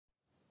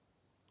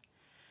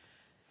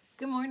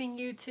Good morning,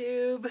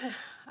 YouTube.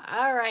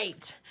 All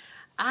right.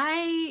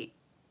 I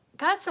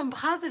got some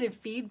positive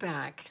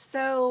feedback.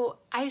 So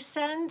I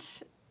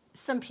sent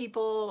some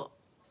people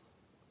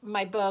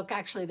my book.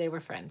 Actually, they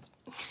were friends.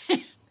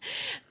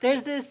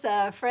 There's this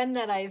friend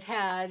that I've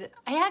had.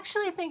 I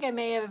actually think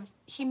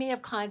he may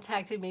have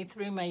contacted me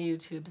through my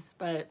YouTubes,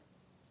 but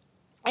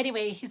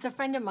anyway, he's a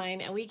friend of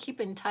mine and we keep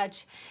in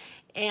touch.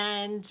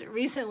 And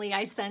recently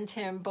I sent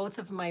him both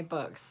of my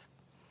books,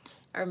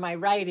 or my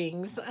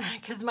writings,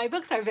 because my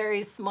books are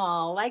very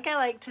small. Like I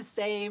like to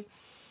say,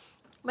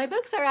 my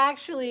books are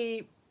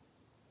actually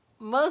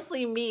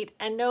mostly meat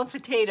and no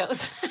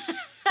potatoes.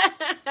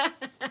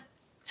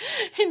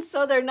 And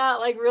so they're not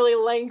like really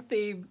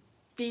lengthy,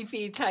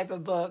 beefy type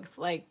of books,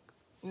 like,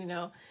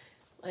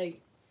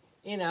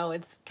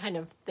 it's kind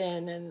of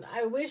thin, and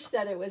I wish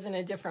that it was in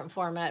a different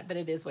format, but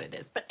it is what it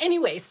is. But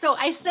anyway, so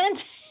I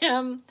sent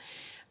him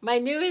my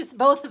newest,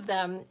 both of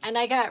them, and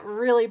I got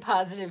really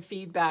positive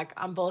feedback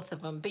on both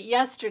of them. But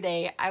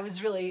yesterday, I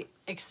was really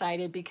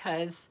excited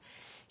because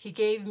he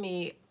gave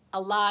me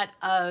a lot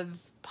of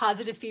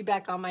positive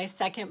feedback on my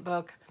second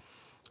book,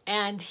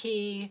 and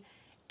I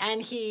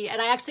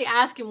actually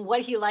asked him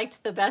what he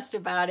liked the best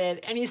about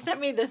it, and he sent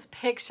me this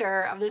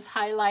picture of this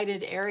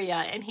highlighted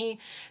area, and he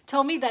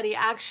told me that he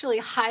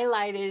actually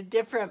highlighted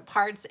different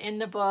parts in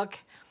the book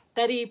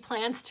that he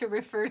plans to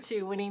refer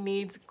to when he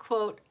needs,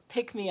 quote,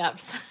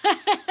 pick-me-ups.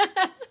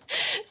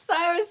 So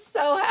I was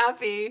so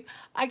happy.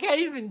 I can't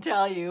even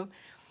tell you.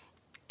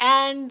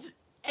 And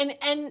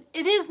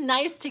it is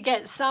nice to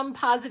get some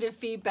positive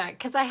feedback,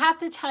 because I have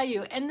to tell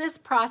you, in this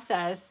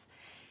process,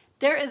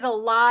 there is a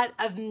lot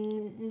of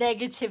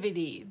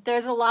negativity.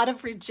 There's a lot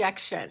of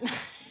rejection.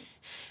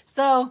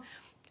 So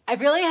I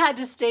really had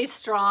to stay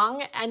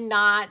strong and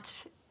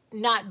not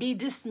be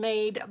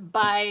dismayed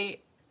by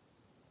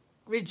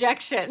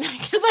rejection,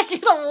 because I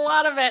get a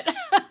lot of it.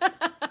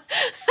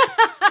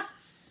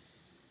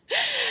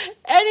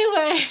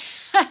 Anyway,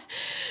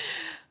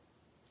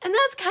 and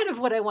that's kind of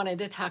what I wanted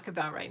to talk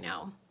about right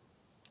now.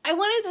 I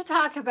wanted to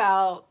talk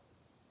about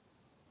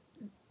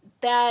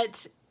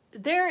that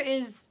there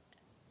is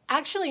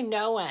actually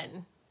no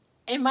one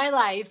in my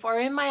life or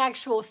in my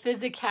actual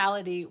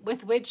physicality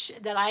with which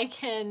that I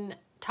can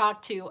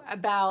talk to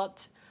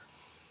about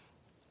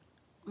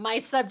my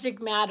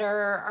subject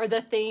matter or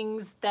the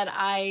things that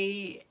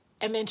I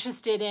am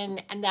interested in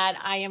and that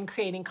I am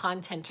creating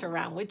content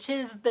around, which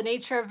is the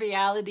nature of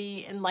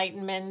reality,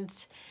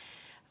 enlightenment,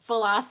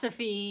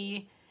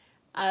 philosophy.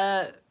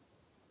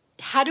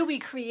 How do we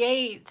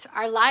create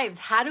our lives?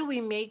 How do we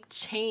make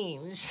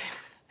change?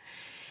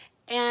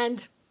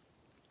 And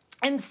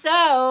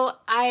so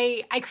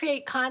I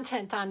create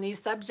content on these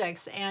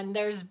subjects, and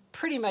there's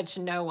pretty much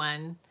no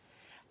one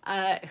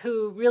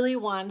who really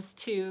wants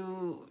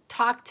to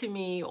talk to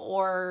me,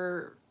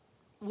 or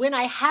when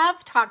I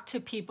have talked to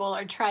people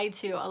or tried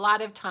to, a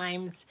lot of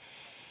times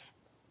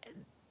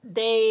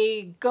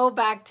they go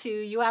back to,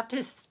 you have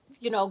to,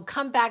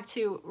 come back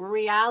to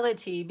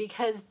reality,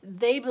 because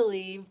they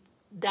believe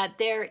that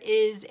there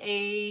is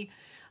a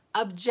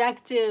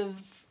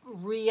objective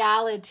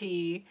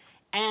reality,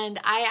 and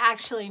I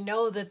actually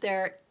know that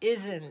there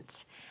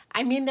isn't.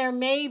 I mean, there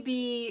may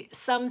be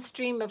some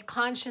stream of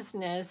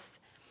consciousness,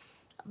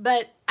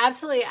 but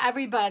absolutely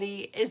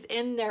everybody is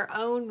in their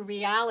own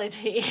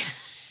reality.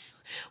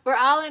 We're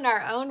all in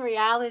our own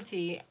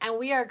reality, and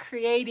we are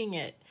creating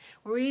it.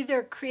 We're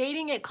either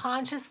creating it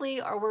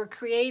consciously, or we're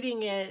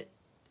creating it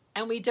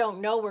and we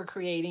don't know we're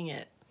creating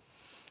it.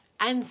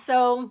 And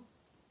so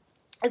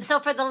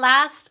for the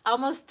last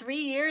almost 3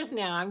 years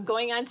now, I'm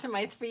going on to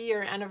my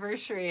 3-year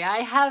anniversary, I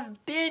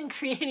have been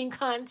creating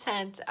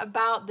content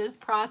about this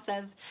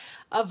process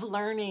of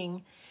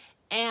learning.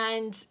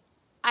 And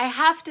I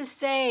have to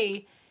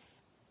say,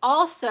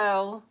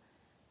 also,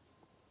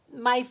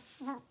 my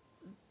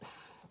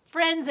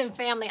friends and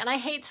family, and I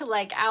hate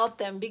to out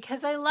them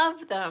because I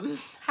love them.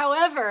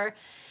 However,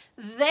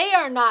 they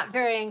are not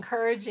very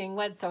encouraging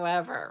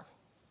whatsoever.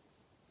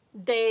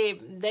 They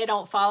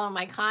don't follow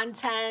my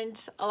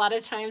content. A lot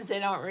of times they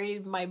don't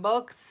read my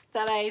books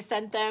that I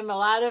sent them. A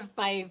lot of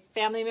my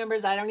family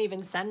members, I don't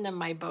even send them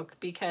my book,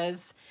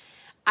 because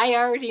I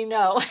already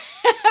know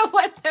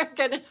what they're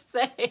gonna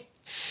say,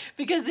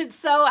 because it's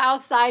so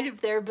outside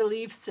of their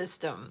belief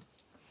system.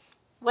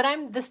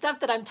 The stuff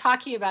that I'm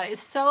talking about is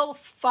so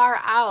far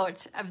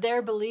out of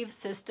their belief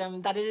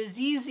system that it is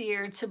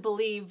easier to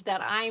believe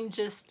that I'm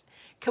just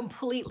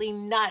completely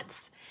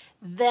nuts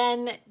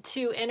than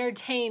to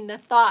entertain the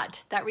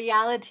thought that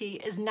reality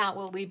is not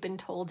what we've been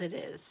told it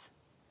is.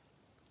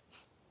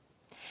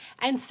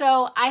 And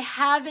so I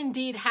have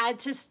indeed had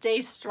to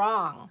stay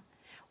strong.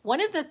 One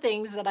of the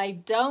things that I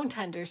don't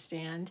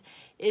understand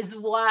is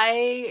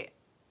why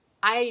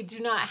I do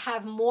not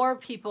have more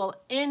people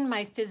in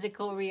my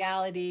physical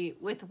reality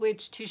with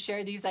which to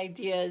share these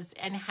ideas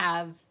and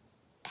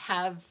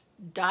have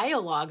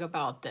dialogue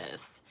about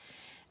this,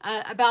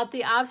 about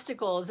the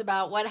obstacles,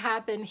 about what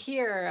happened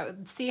here,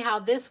 see how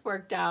this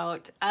worked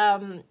out,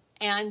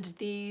 and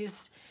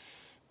these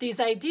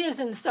ideas.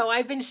 And so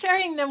I've been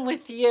sharing them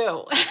with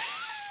you.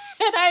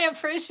 And I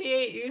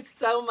appreciate you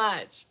so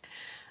much.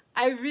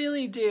 I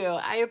really do.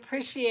 I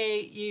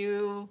appreciate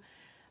you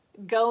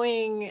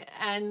going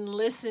and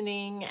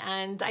listening,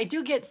 and I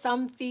do get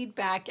some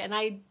feedback, and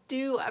I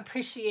do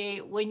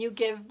appreciate when you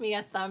give me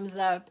a thumbs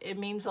up. It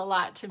means a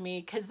lot to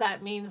me because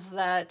that means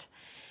that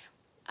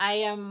I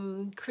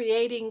am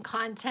creating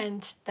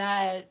content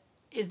that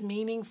is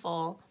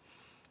meaningful.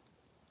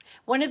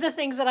 One of the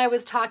things that I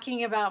was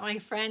talking about my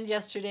friend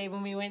yesterday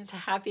when we went to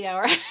happy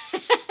hour,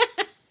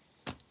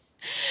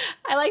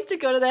 I like to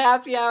go to the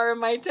happy hour in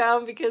my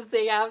town because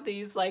they have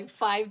these like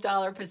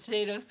 $5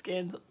 potato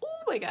skins.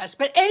 Oh my gosh.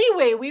 But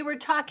anyway, we were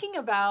talking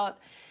about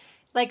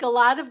like a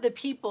lot of the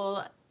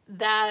people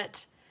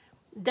that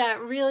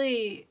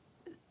really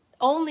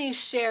only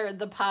share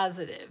the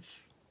positive.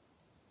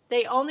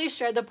 They only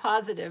share the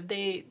positive.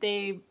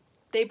 They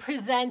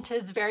present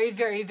as very,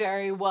 very,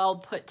 very well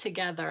put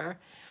together.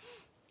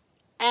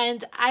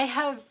 And I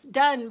have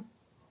done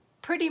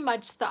pretty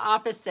much the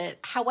opposite.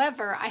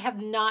 However, I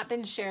have not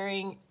been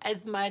sharing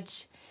as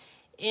much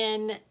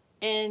in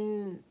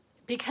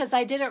because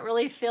I didn't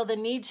really feel the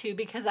need to,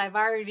 because I've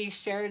already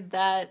shared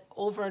that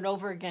over and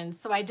over again.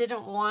 So I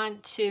didn't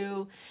want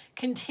to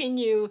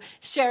continue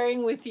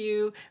sharing with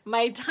you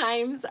my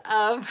times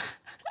of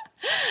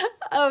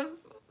of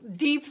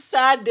deep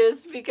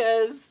sadness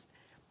because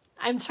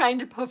I'm trying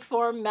to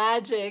perform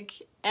magic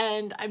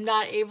and I'm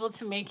not able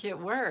to make it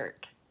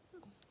work.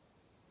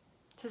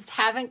 Just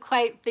haven't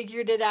quite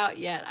figured it out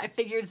yet. I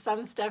figured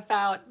some stuff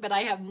out, but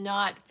I have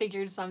not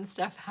figured some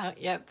stuff out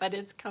yet, but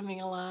it's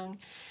coming along.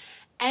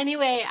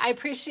 Anyway, I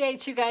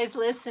appreciate you guys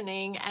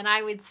listening, and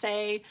I would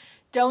say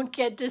don't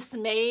get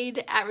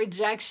dismayed at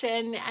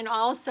rejection, and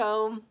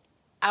also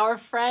our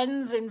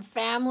friends and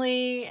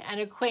family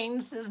and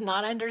acquaintances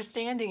not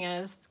understanding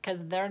us,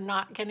 because they're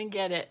not going to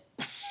get it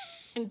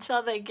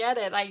until they get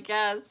it, I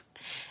guess.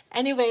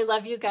 Anyway,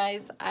 love you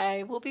guys.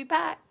 I will be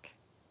back.